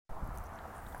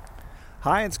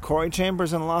Hi, it's Corey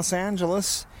Chambers in Los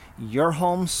Angeles. Your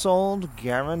home sold,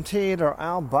 guaranteed, or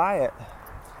I'll buy it.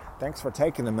 Thanks for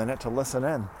taking a minute to listen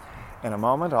in. In a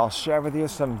moment, I'll share with you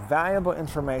some valuable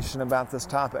information about this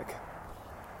topic.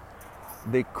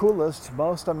 The coolest,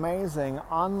 most amazing,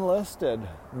 unlisted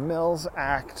Mills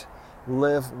Act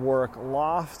live-work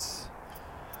lofts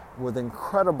with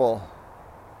incredible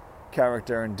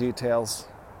character and details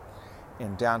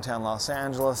in downtown Los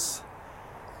Angeles.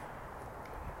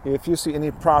 If you see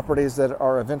any properties that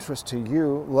are of interest to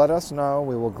you, let us know.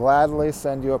 We will gladly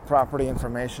send you a property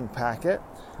information packet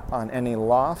on any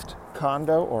loft,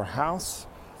 condo, or house,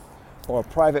 or a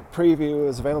private preview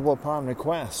is available upon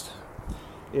request.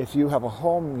 If you have a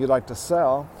home you'd like to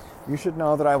sell, you should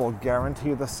know that I will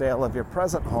guarantee the sale of your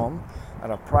present home at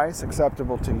a price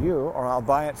acceptable to you, or I'll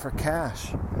buy it for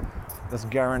cash. This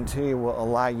guarantee will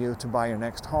allow you to buy your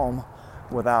next home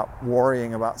without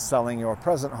worrying about selling your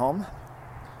present home.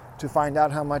 To find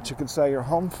out how much you could sell your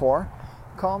home for,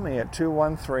 call me at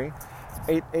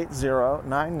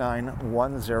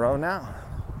 213-880-9910 now.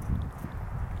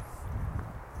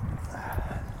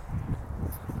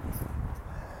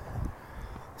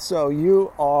 So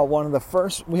you are one of the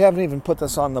first. We haven't even put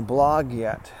this on the blog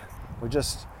yet. We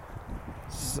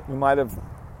might have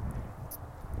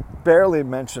barely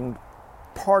mentioned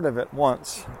part of it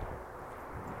once.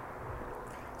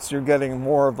 So you're getting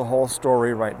more of the whole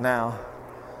story right now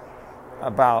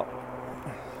about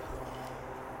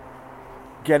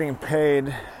getting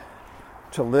paid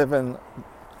to live in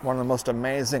one of the most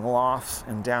amazing lofts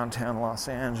in downtown Los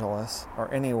Angeles,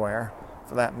 or anywhere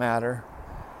for that matter.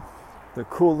 The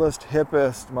coolest,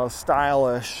 hippest, most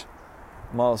stylish,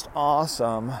 most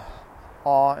awesome,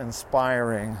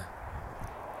 awe-inspiring,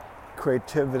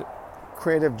 creative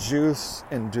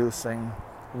juice-inducing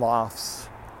lofts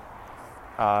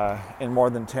in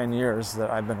more than 10 years that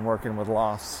I've been working with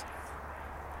lofts.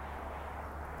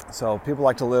 So people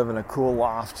like to live in a cool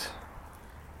loft,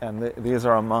 and these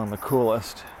are among the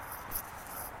coolest.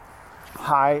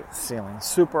 High ceilings,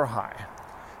 super high,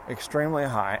 extremely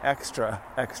high, extra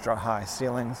high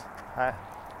ceilings.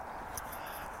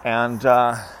 And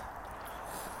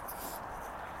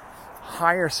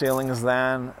higher ceilings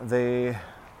than the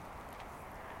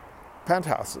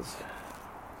penthouses.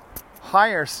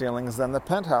 Higher ceilings than the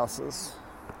penthouses.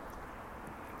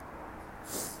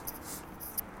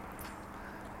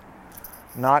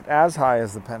 Not as high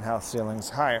as the penthouse ceilings,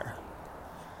 higher.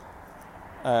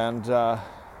 And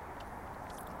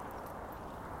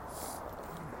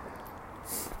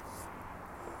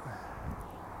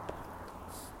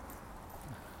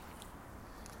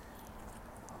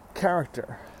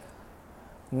character.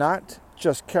 Not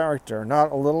just character,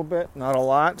 not a little bit, not a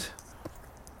lot,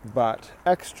 but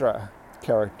extra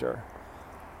character.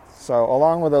 So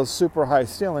along with those super high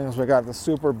ceilings, we got the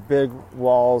super big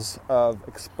walls of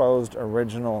exposed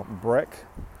original brick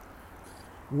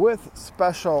with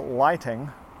special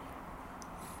lighting,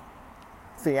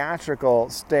 theatrical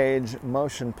stage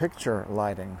motion picture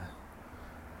lighting,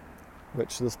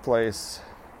 which this place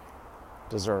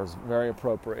deserves. Very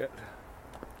appropriate.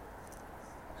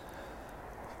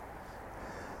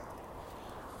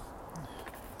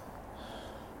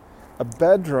 A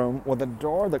bedroom with a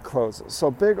door that closes.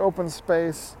 So big open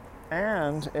space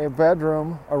and a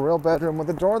real bedroom with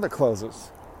a door that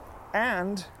closes.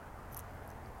 And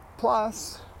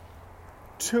plus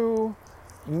 2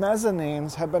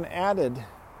 mezzanines have been added.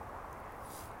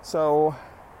 So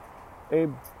a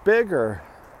bigger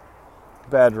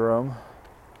bedroom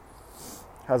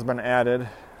has been added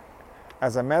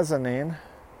as a mezzanine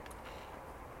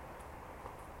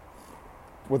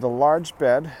with a large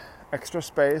bed, extra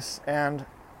space, and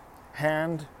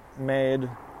handmade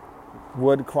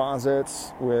wood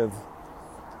closets with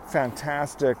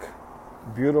fantastic,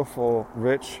 beautiful,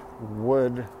 rich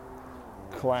wood-clad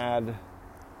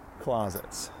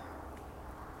closets.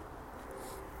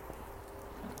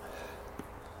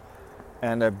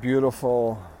 And a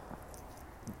beautiful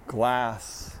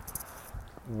glass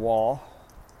wall,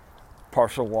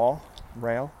 partial wall,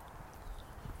 rail.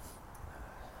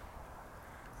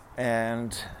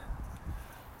 And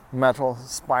metal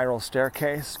spiral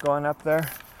staircase going up there.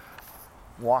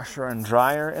 Washer and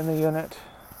dryer in the unit.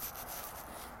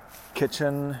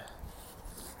 Kitchen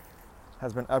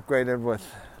has been upgraded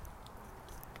with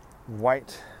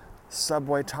white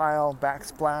subway tile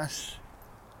backsplash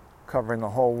covering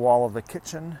the whole wall of the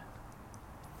kitchen,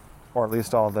 or at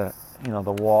least all the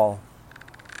wall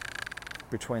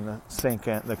between the sink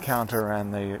and the counter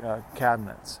and the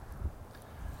cabinets.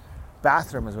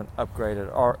 Bathroom has been upgraded,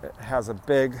 or it has a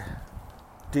big,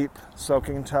 deep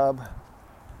soaking tub,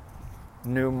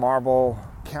 new marble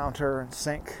counter and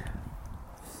sink,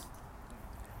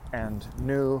 and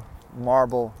new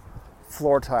marble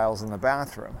floor tiles in the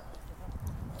bathroom.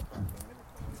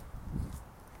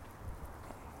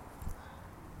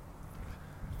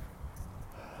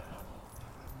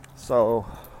 So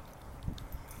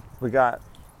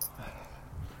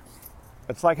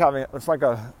it's like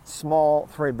a small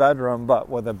 3-bedroom, but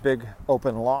with a big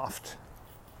open loft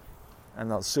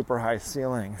and those super high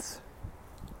ceilings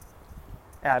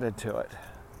added to it.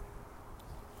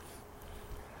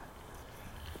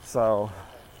 So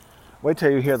wait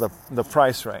till you hear the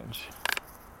price range.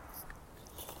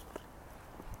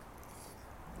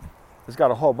 It's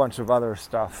got a whole bunch of other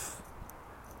stuff.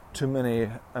 Too many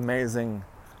amazing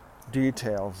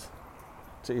details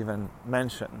to even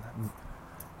mention.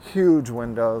 Huge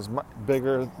windows,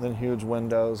 bigger than huge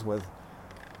windows, with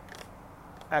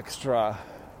extra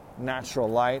natural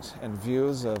light and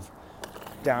views of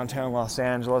downtown Los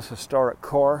Angeles historic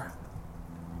core.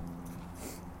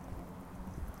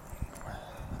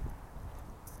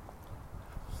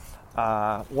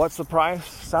 What's the price?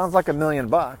 Sounds like $1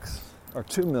 million or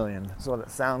 $2 million is what it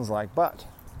sounds like, but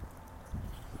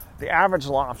the average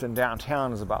loft in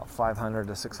downtown is about $500,000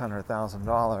 to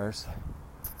 $600,000.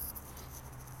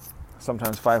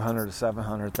 Sometimes $500,000 to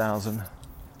 $700,000.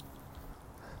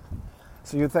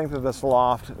 So you think that this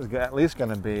loft is at least going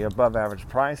to be above average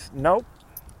price? Nope.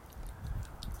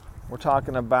 We're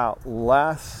talking about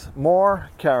more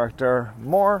character,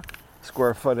 more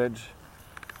square footage,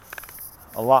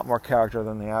 a lot more character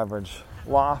than the average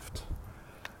loft,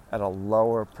 at a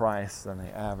lower price than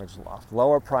the average loft.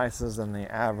 Lower prices than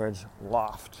the average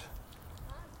loft.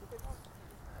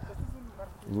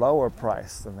 Lower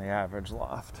price than the average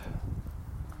loft.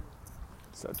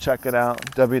 So check it out,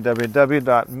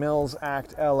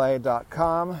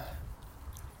 www.millsactla.com.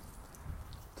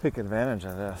 Take advantage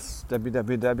of this,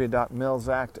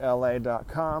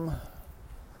 www.millsactla.com.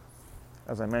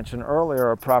 As I mentioned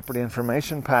earlier, a property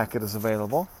information packet is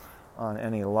available on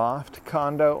any loft,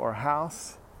 condo, or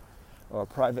house, or a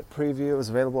private preview is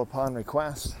available upon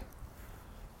request.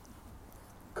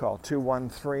 Call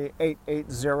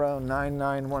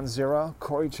 213-880-9910.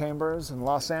 Corey Chambers in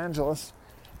Los Angeles.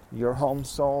 Your home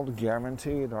sold,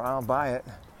 guaranteed, or I'll buy it.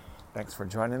 Thanks for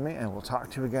joining me, and we'll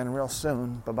talk to you again real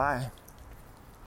soon. Bye-bye.